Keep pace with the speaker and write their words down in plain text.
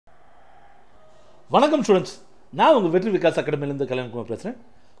வணக்கம் ஸ்டூடெண்ட்ஸ், நான் உங்கள் வெற்றி விகாஸ் அகாடமிலேருந்து கல்யாணகுமார் பேசுகிறேன்.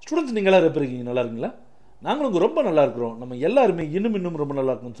 ஸ்டூடெண்ட்ஸ், நீங்கள் எல்லோரும் எப்படி இருக்கீங்க? நல்லா இருக்கீங்களா? நாங்களும் ரொம்ப நல்லா இருக்கிறோம். நம்ம எல்லாருமே இன்னும் ரொம்ப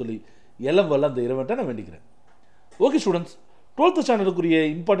நல்லா இருக்கும்னு சொல்லி எல்லாம் வல்ல அந்த இறைவன்ட்ட நான் வேண்டிக்கிறேன். ஓகே ஸ்டூடெண்ட்ஸ், 12th ஸ்டாண்டர்டுக்குரிய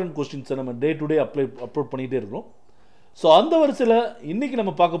இம்பார்ட்டன்ட் கொஸ்டின்ஸை நம்ம டே டு டே அப்லோட் பண்ணிகிட்டே இருக்கிறோம். ஸோ அந்த வரிசையில் இன்றைக்கி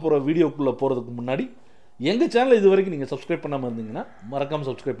நம்ம பார்க்க போகிற வீடியோக்குள்ளே போகிறதுக்கு முன்னாடி எங்கள் சேனலை இது வரைக்கும் நீங்கள் சப்ஸ்கிரைப் பண்ணாமல் இருந்தீங்கன்னா மறக்காமல்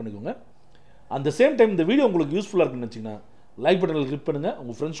சப்ஸ்கிரைப் பண்ணிக்கோங்க. அந்த சேம் டைம் இந்த வீடியோ உங்களுக்கு யூஸ்ஃபுல்லாக இருக்குன்னு வச்சிங்கன்னா லைக் பட்டனில் கிளிக் பண்ணுங்கள்,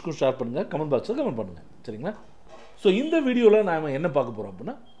 உங்கள் ஃப்ரெண்ட்ஸ்க்கும் ஷேர் பண்ணுங்கள், கமெண்ட் பாக்ஸில் கமெண்ட் பண்ணுங்கள். சரிங்களா? ஸோ இந்த வீடியோவில் நாம் என்ன பார்க்க போகிறோம்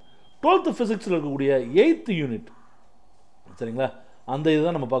அப்படின்னா 12th ஃபிசிக்ஸில் இருக்கக்கூடிய 8th யூனிட். சரிங்களா? அந்த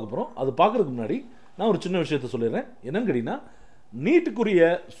இதுதான் நம்ம பார்க்க போகிறோம். அது பார்க்குறதுக்கு முன்னாடி நான் ஒரு சின்ன விஷயத்த சொல்லிடுறேன். என்னன்னு கேட்டிங்கன்னா, நீட்டுக்குரிய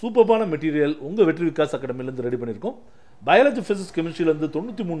சூப்பர்பான மெட்டீரியல் உங்கள் வெற்றி விகாஸ் அகாடமிலேருந்து ரெடி பண்ணியிருக்கோம். பயாலஜி, ஃபிசிக்ஸ், கெமிஸ்ட்ரியிலேருந்து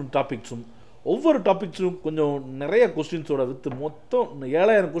 93 டாபிக்ஸும் ஒவ்வொரு டாபிக்ஸும் கொஞ்சம் நிறைய கொஸ்டின்ஸோட மொத்தம்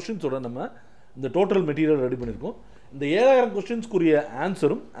 7000 கொஸ்டின்ஸோட நம்ம இந்த டோட்டல் மெட்டீரியல் ரெடி பண்ணியிருக்கோம். இந்த 7000 கொஸ்டின்ஸ்க்குரிய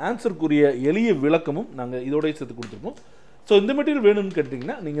ஆன்சருக்குரிய எளிய விளக்கமும் நாங்கள் இதோடய சேர்த்து கொடுத்துருக்கோம். ஸோ இந்த மெட்டீரியல் வேணும்னு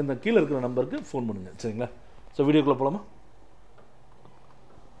கேட்டிங்கன்னா நீங்கள் இந்த கீழே இருக்கிற நம்பருக்கு ஃபோன் பண்ணுங்கள். சரிங்களா? ஸோ வீடியோக்குள்ளே போகலாமா?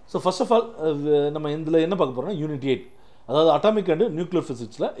 ஸோ ஃபர்ஸ்ட் ஆஃப் ஆல் நம்ம இதில் என்ன பார்க்க போகிறோம்னா யூனிட் 8, அதாவது அட்டாமிக் அண்ட் நியூக்ளியர்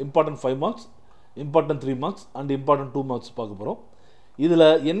ஃபிசிக்ஸில் important 5 marks, important 3 marks and important 2 marks பார்க்க போகிறோம். இதில்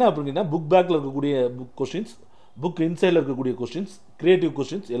என்ன அப்படின்னா, புக் பேக்கில் இருக்கக்கூடிய கொஸ்டின்ஸ், புக் இன்சைடில் இருக்கக்கூடிய கொஸ்டின்ஸ், கிரியேட்டிவ்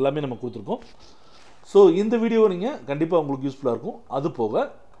கொஸ்டின்ஸ் எல்லாமே நம்ம கொடுத்துருக்கோம். ஸோ இந்த வீடியோவை நீங்கள் கண்டிப்பாக உங்களுக்கு யூஸ்ஃபுல்லாக இருக்கும். அது போக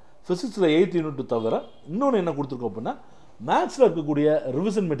ஃபிசிக்ஸில் 8th யூனிட் தவிர இன்னொன்று என்ன கொடுத்துருக்கோம் அப்படின்னா, மேத்ஸில் இருக்கக்கூடிய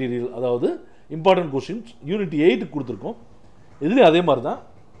ரிவிஷன் மெட்டீரியல், அதாவது இம்பார்ட்டன்ட் கொஸ்டின்ஸ் யூனிட் 8 கொடுத்துருக்கோம். இதுலேயும் அதே மாதிரி தான்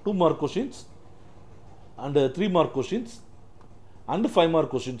 2 mark questions and 3 mark questions and 5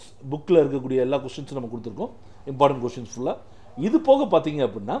 mark questions புக்கில் இருக்கக்கூடிய எல்லா கொஸ்டின்ஸும் நம்ம கொடுத்துருக்கோம், இம்பார்ட்டன்ட் கொஸ்டின்ஸ் ஃபுல்லாக. இது போக பார்த்தீங்க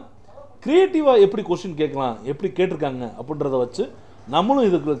அப்படின்னா, க்ரியேட்டிவாக எப்படி கொஸ்டின் கேட்கலாம், எப்படி கேட்டிருக்காங்க அப்படின்றத வச்சு நம்மளும்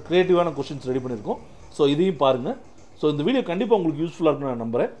இதுக்கு க்ரியேட்டிவான கொஸ்டின்ஸ் ரெடி பண்ணியிருக்கோம். ஸோ இதையும் பாருங்கள். ஸோ இந்த வீடியோ கண்டிப்பாக உங்களுக்கு யூஸ்ஃபுல்லாக இருக்குன்னு நான்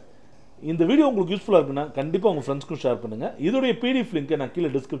நம்புகிறேன். இந்த வீடியோ உங்களுக்கு யூஸ்ஃபுல்லாக இருக்குன்னா கண்டிப்பாக உங்கள் ஃப்ரெண்ட்ஸ்க்கும் ஷேர் பண்ணுங்கள். இதோடைய பிடிஎஃப் லிங்க்கை நான் கீழே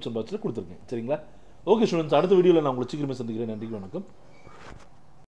டிஸ்கிரிப்ஷன் பாக்ஸில் கொடுத்துருக்கேன். சரிங்களா? ஓகே ஸ்டூடெண்ட்ஸ், அடுத்த வீடியோவில் நான் உங்களுக்கு சீக்கிரமே சந்திக்கிறேன். நன்றி, வணக்கம்.